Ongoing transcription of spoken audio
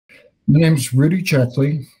My name's Rudy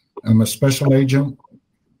Checkley. I'm a special agent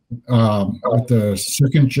with the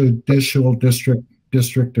Second Judicial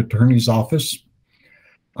District Attorney's Office.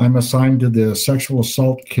 I'm assigned to the Sexual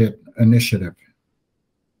Assault Kit Initiative.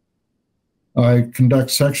 I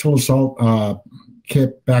conduct sexual assault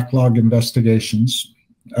kit backlog investigations.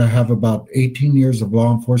 I have about 18 years of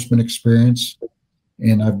law enforcement experience,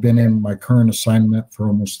 and I've been in my current assignment for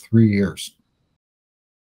almost 3 years.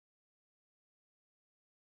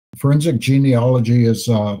 Forensic genealogy is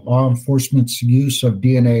law enforcement's use of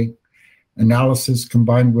DNA analysis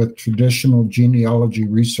combined with traditional genealogy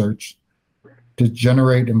research to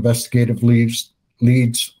generate investigative leads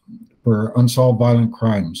for unsolved violent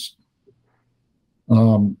crimes.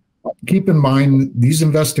 Keep in mind, these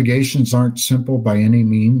investigations aren't simple by any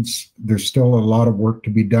means. There's still a lot of work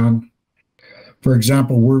to be done. For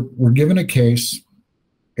example, we're given a case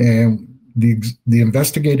and the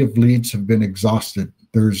investigative leads have been exhausted.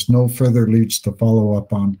 There's no further leads to follow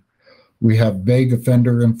up on. We have vague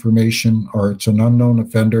offender information, or it's an unknown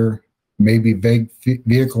offender, maybe vague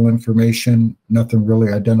vehicle information, nothing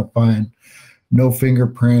really identifying, no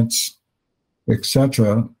fingerprints,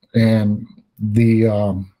 etc. And we've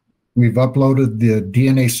uploaded the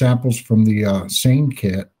DNA samples from the SANE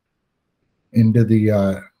kit into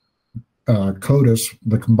the CODIS,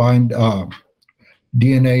 the combined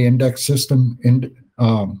DNA index system,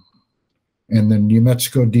 and the New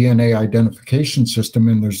Mexico DNA identification system,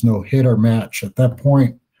 and there's no hit or match. At that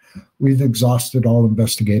point, we've exhausted all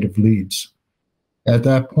investigative leads. At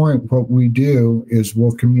that point, what we do is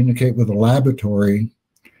we'll communicate with a laboratory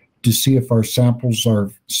to see if our samples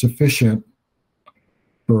are sufficient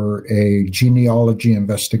for a genealogy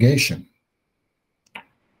investigation.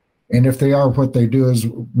 And if they are, what they do is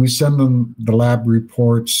we send them the lab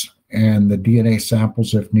reports and the DNA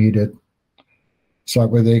samples if needed, so that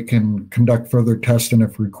way they can conduct further testing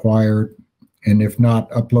if required, and if not,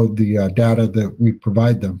 upload the data that we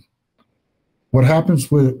provide them. What happens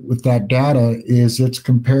with that data is it's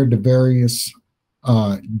compared to various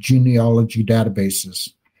genealogy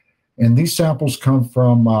databases. And these samples come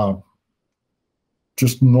from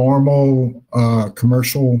just normal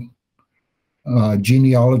commercial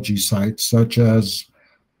genealogy sites, such as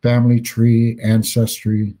Family Tree,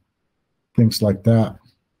 Ancestry, things like that.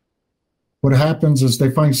 What happens is they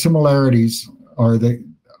find similarities or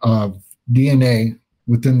DNA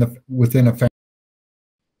within a family,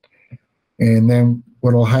 and then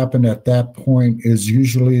what will happen at that point is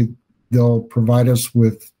usually they'll provide us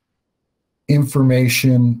with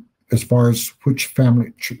information as far as which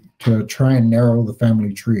family to try and narrow the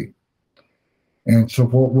family tree. And so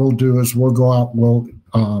what we'll do is we'll go out.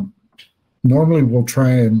 Normally we'll try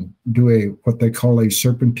and do what they call a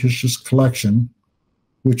surreptitious collection,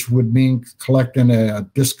 which would mean collecting a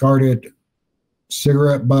discarded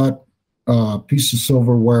cigarette butt, piece of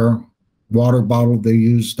silverware, water bottle they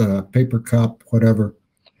used, a paper cup, whatever.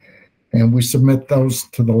 And we submit those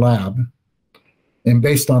to the lab. And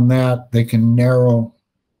based on that, they can narrow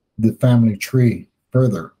the family tree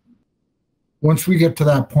further. Once we get to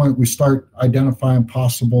that point, we start identifying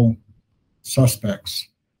possible suspects.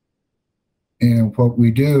 And what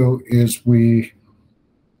we do is we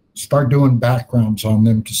start doing backgrounds on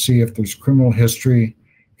them to see if there's criminal history,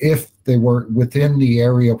 if they were within the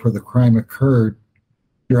area where the crime occurred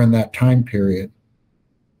during that time period,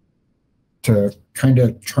 to kind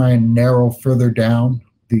of try and narrow further down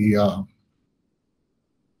the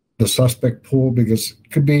suspect pool, because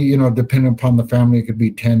it could be, depending upon the family, it could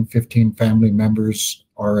be 10, 15 family members,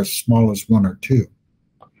 or as small as 1 or 2.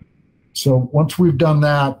 So once we've done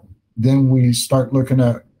that, then we start looking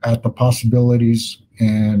at the possibilities.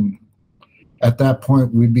 And at that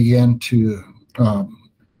point, we begin to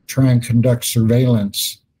try and conduct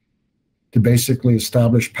surveillance to basically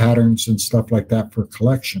establish patterns and stuff like that for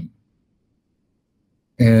collection.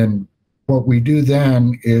 And what we do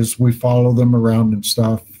then is we follow them around and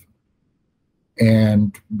stuff,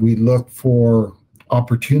 and we look for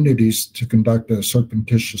opportunities to conduct a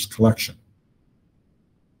surreptitious collection.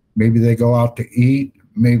 Maybe they go out to eat,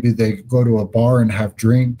 maybe they go to a bar and have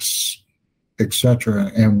drinks,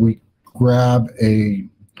 etc. And we grab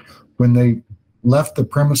when they left the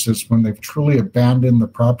premises, when they've truly abandoned the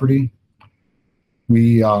property,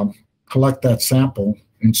 we collect that sample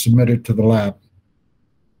and submit it to the lab.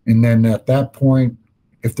 And then at that point,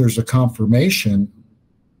 if there's a confirmation,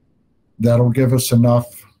 that'll give us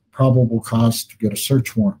enough probable cause to get a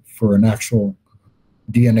search warrant for an actual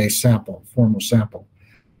DNA sample, formal sample.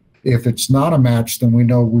 If it's not a match, then we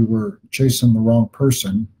know we were chasing the wrong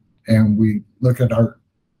person, and we look at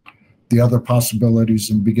the other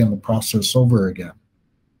possibilities and begin the process over again.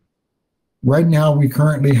 Right now, we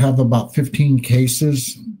currently have about 15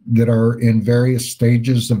 cases that are in various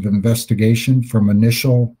stages of investigation, from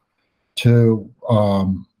initial to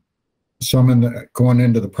some going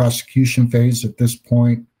into the prosecution phase at this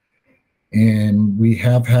point. And we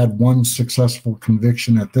have had one successful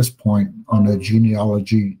conviction at this point on a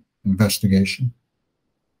genealogy investigation.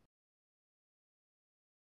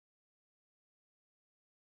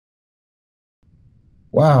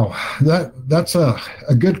 Wow, that's a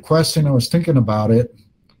good question. I was thinking about it.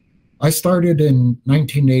 I started in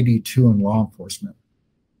 1982 in law enforcement.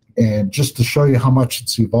 And just to show you how much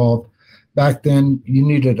it's evolved, back then you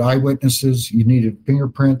needed eyewitnesses, you needed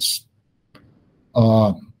fingerprints.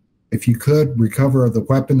 If you could, recover the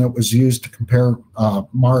weapon that was used to compare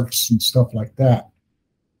marks and stuff like that.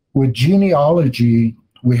 With genealogy,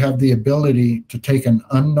 we have the ability to take an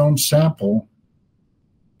unknown sample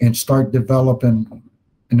and start developing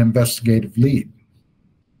an investigative lead.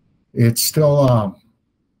 It's still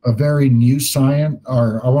a very new science,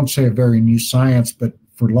 or I won't say a very new science, but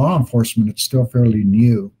for law enforcement, it's still fairly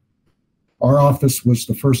new. Our office was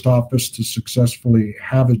the first office to successfully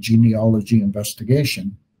have a genealogy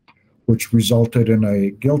investigation, which resulted in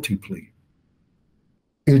a guilty plea.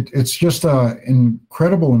 It's just an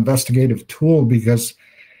incredible investigative tool, because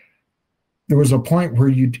there was a point where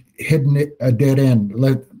you'd hidden a dead end.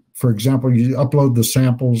 For example, you upload the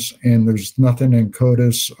samples and there's nothing in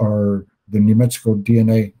CODIS or the New Mexico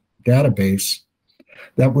DNA database.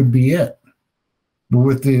 That would be it. But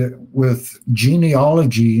with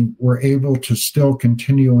genealogy, we're able to still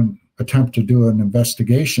continue and attempt to do an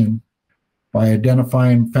investigation by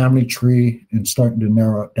identifying family tree and starting to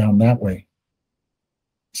narrow it down that way.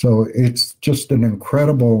 So it's just an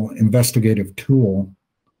incredible investigative tool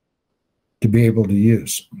to be able to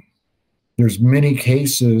use. There's many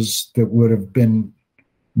cases that would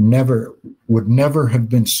never have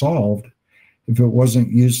been solved if it wasn't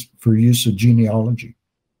used for use of genealogy.